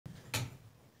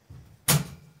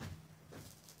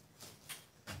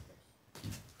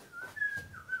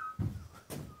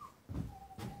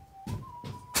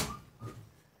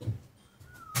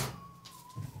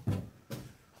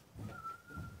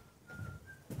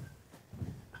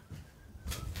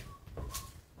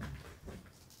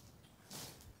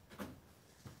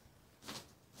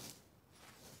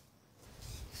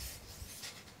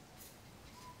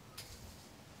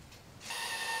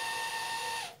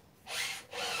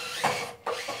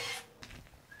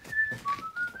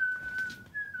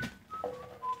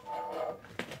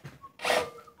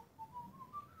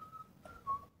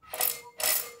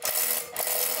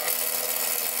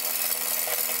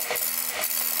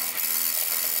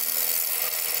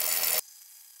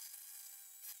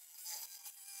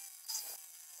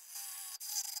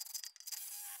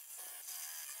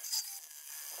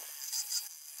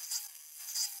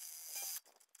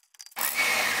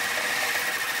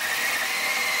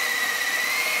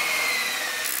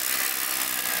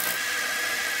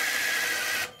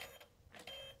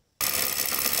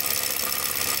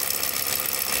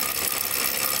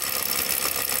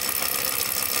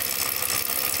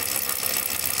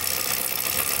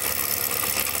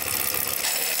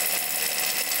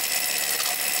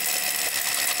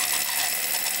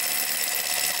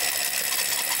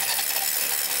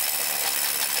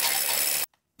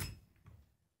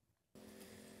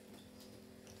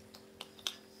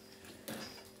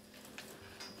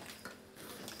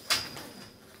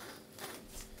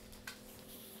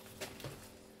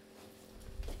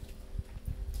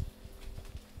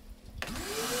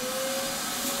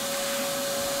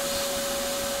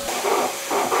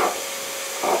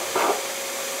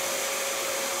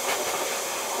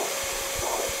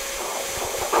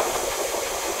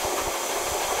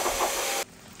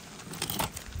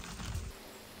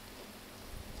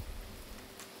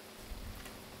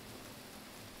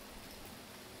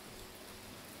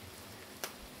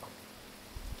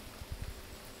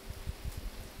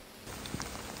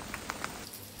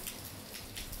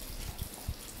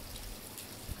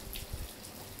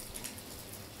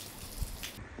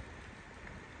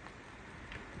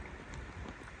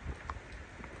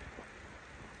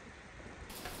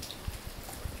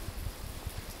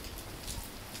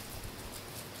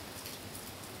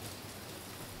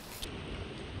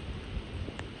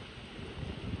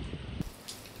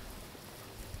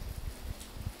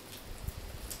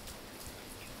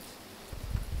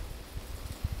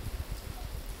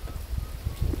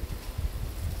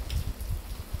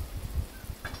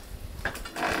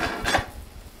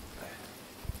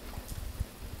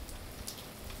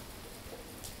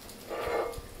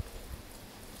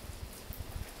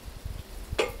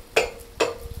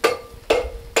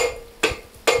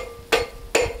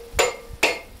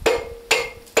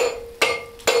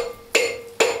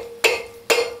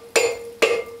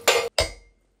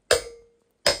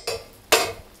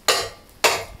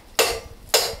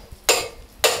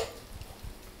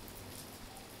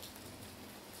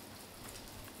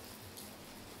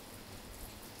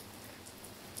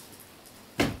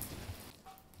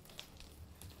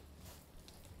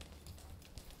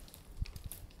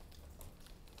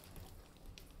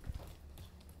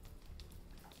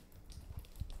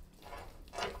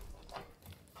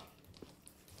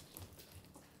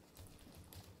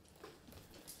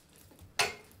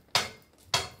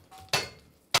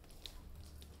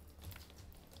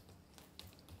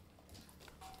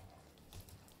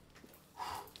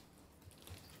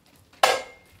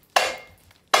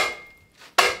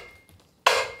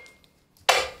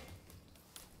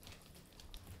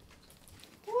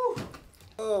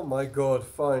Oh my god,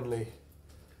 finally.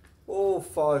 All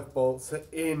 5 bolts are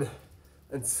in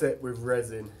and set with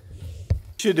resin.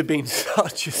 Should have been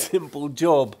such a simple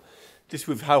job, just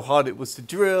with how hard it was to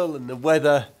drill and the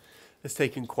weather. It's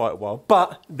taken quite a while,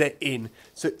 but they're in.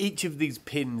 So each of these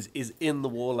pins is in the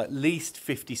wall at least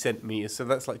 50 centimeters. So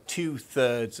that's like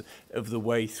 2/3 of the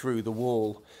way through the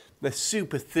wall. They're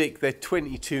super thick, they're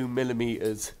 22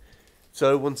 millimeters.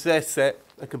 So once they're set,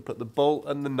 I can put the bolt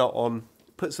and the nut on,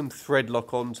 put some thread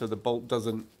lock on so the bolt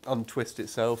doesn't untwist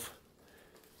itself,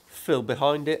 fill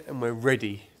behind it, and we're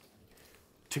ready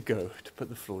to go to put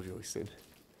the floor joist in.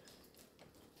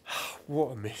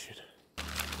 What a mission.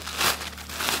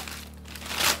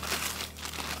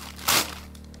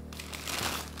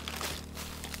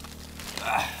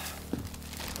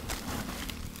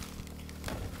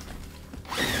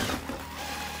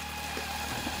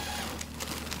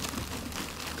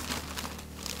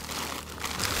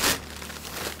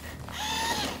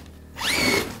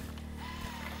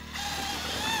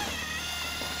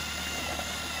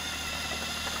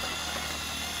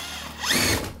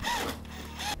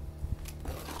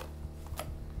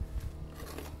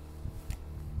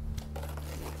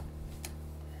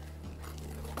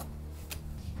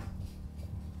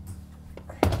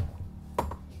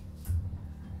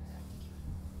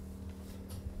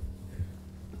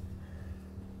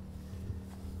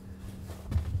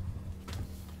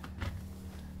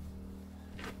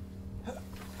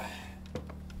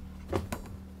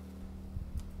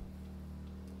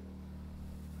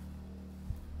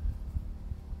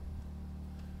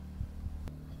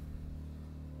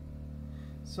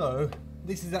 So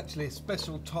this is actually a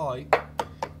special type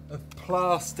of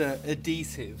plaster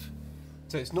adhesive.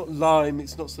 So it's not lime,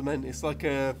 it's not cement, it's like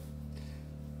a,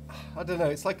 I don't know,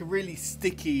 it's like a really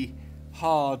sticky,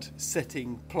 hard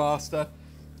setting plaster.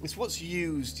 It's what's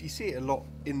used, you see it a lot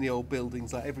in the old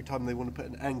buildings, like every time they want to put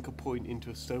an anchor point into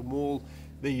a stone wall,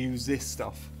 they use this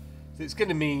stuff. So it's going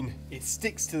to mean it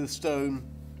sticks to the stone,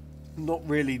 not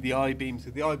really the I-beam, so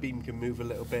the I-beam can move a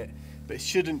little bit, but it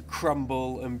shouldn't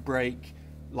crumble and break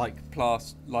like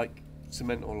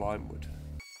cement or lime would.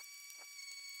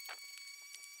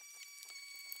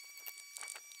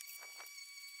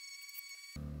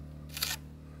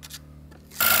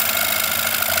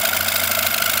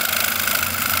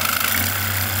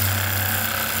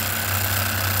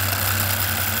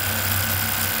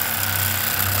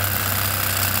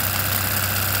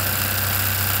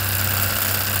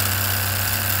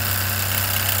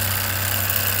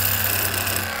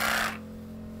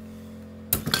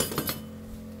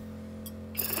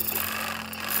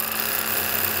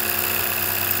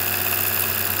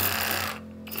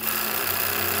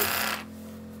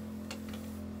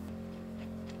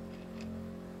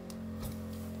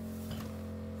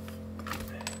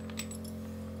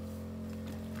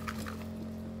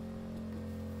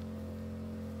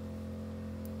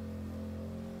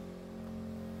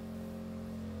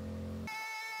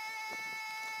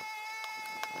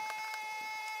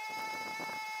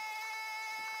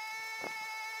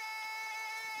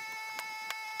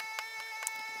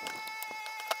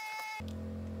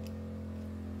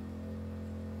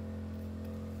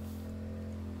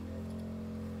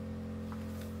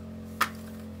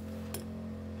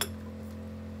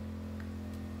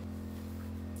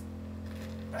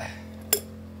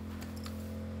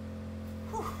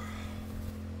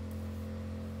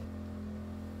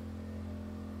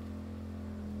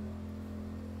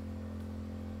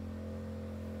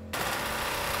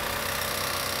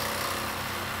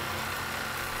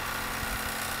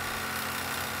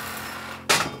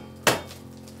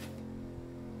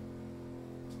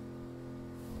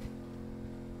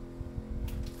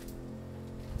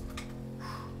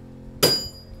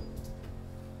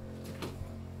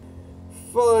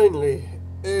 Finally,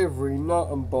 every nut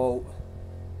and bolt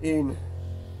in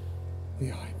the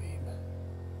I-beam.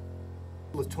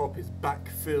 The top is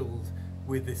backfilled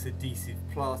with this adhesive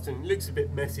plaster, and it looks a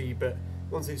bit messy, but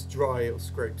once it's dry it'll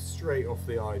scrape straight off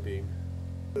the I-beam.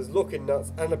 There's locking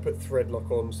nuts, and I put thread lock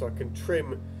on so I can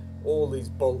trim all these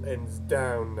bolt ends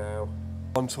down now.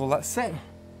 Once all that's set.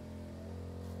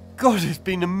 God, it's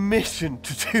been a mission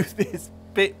to do this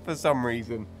bit for some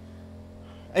reason.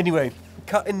 Anyway,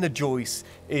 cutting the joist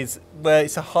is where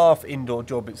it's a half indoor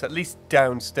job. It's at least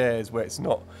downstairs where it's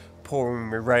not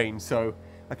pouring with rain. So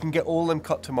I can get all them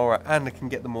cut tomorrow, and I can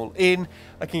get them all in.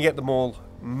 I can get them all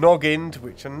noggined,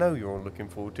 which I know you're all looking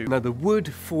forward to. Now the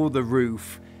wood for the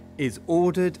roof is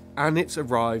ordered and it's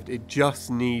arrived. It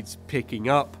just needs picking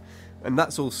up. And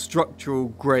that's all structural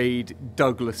grade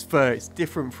Douglas fir. It's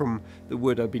different from the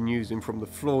wood I've been using from the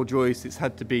floor joist. It's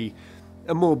had to be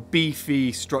a more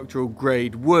beefy structural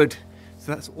grade wood.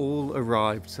 So that's all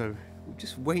arrived. So we're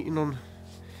just waiting on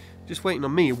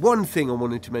me. One thing I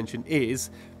wanted to mention is,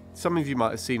 some of you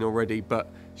might have seen already,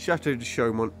 but Chateau de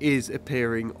Chaumont is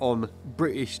appearing on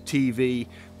British TV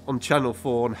on Channel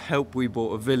 4 on Help We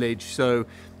Bought a Village. So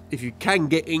if you can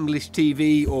get English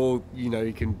TV, or you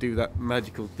can do that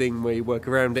magical thing where you work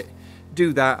around it,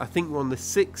 do that. I think we're on the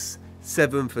 6th,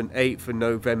 7th and 8th of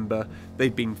November.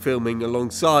 They've been filming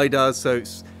alongside us, so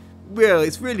it's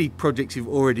really projects you've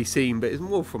already seen, but it's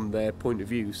more from their point of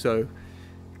view, so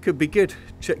it could be good.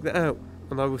 Check that out,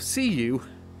 and I will see you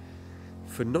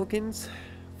for noggins,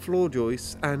 floor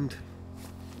joists and,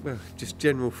 well, just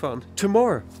general fun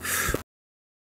tomorrow.